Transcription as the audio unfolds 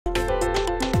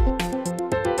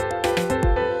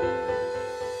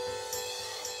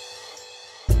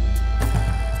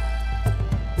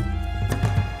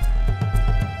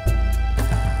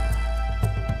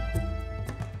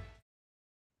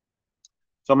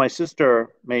So my sister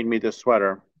made me this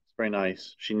sweater. It's very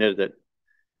nice. She knitted it.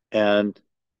 And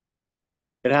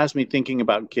it has me thinking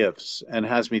about gifts and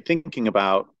has me thinking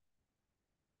about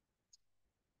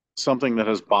something that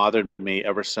has bothered me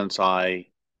ever since I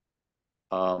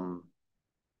um,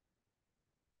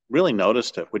 really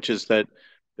noticed it, which is that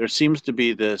there seems to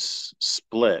be this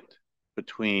split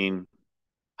between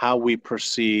how we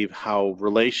perceive how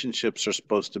relationships are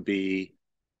supposed to be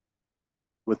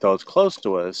with those close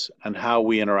to us and how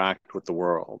we interact with the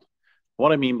world.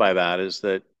 What I mean by that is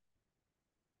that,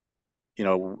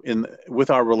 in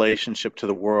with our relationship to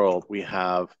the world, we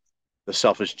have the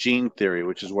selfish gene theory,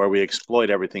 which is where we exploit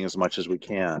everything as much as we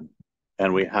can.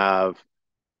 And we have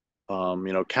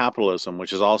capitalism,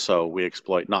 which is also we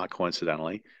exploit, not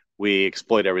coincidentally, we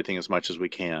exploit everything as much as we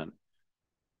can.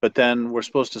 But then we're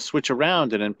supposed to switch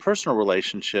around, and in personal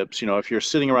relationships, if you're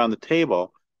sitting around the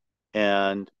table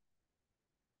and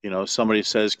somebody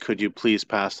says, "Could you please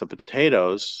pass the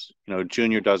potatoes?"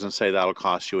 Junior doesn't say that'll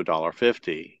cost you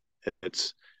 $1.50.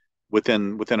 It's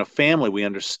within a family, we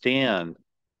understand,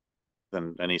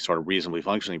 than any sort of reasonably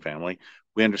functioning family,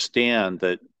 we understand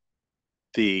that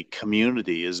the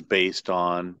community is based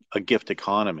on a gift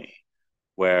economy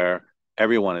where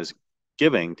everyone is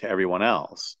giving to everyone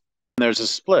else. And there's a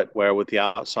split where with the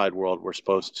outside world, we're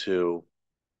supposed to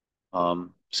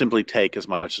simply take as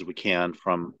much as we can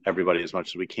from everybody as much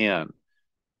as we can.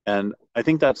 And I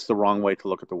think that's the wrong way to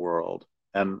look at the world.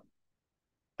 And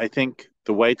I think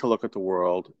the way to look at the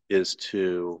world is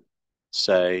to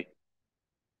say,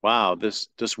 wow, this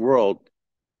world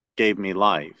gave me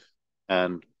life.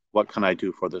 And what can I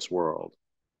do for this world?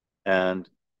 And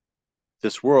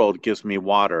this world gives me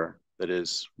water that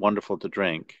is wonderful to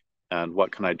drink. And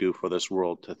what can I do for this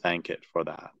world to thank it for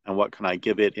that? And what can I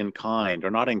give it in kind,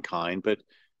 or not in kind, but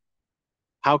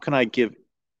how can I give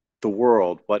the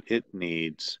world what it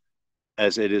needs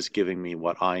as it is giving me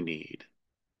what I need?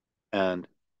 And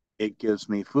it gives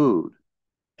me food.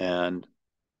 And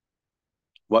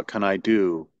what can I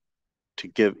do to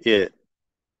give it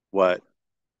what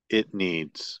it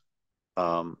needs,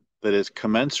 that is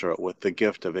commensurate with the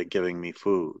gift of it giving me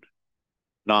food?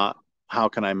 Not how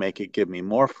can I make it give me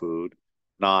more food,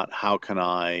 not how can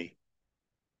I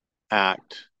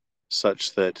act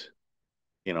such that,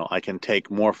 I can take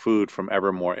more food from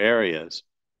ever more areas,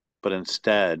 but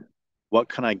instead, what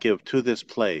can I give to this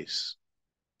place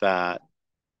that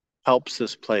helps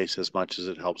this place as much as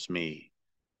it helps me?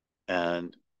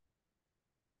 And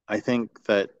I think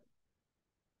that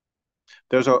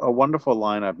there's a wonderful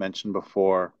line I've mentioned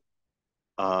before.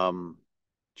 Um,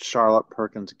 Charlotte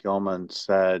Perkins Gilman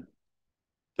said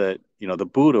that, the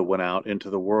Buddha went out into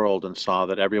the world and saw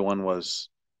that everyone was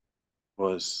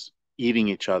eating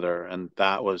each other, and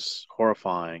that was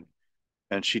horrifying.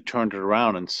 And she turned it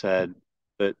around and said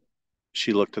that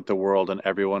she looked at the world and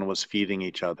everyone was feeding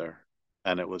each other,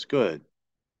 and it was good.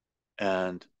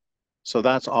 And so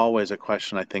that's always a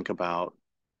question I think about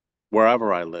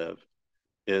wherever I live,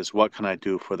 is what can I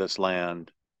do for this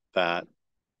land that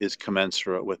is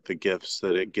commensurate with the gifts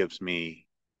that it gives me,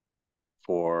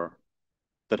 for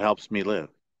that helps me live.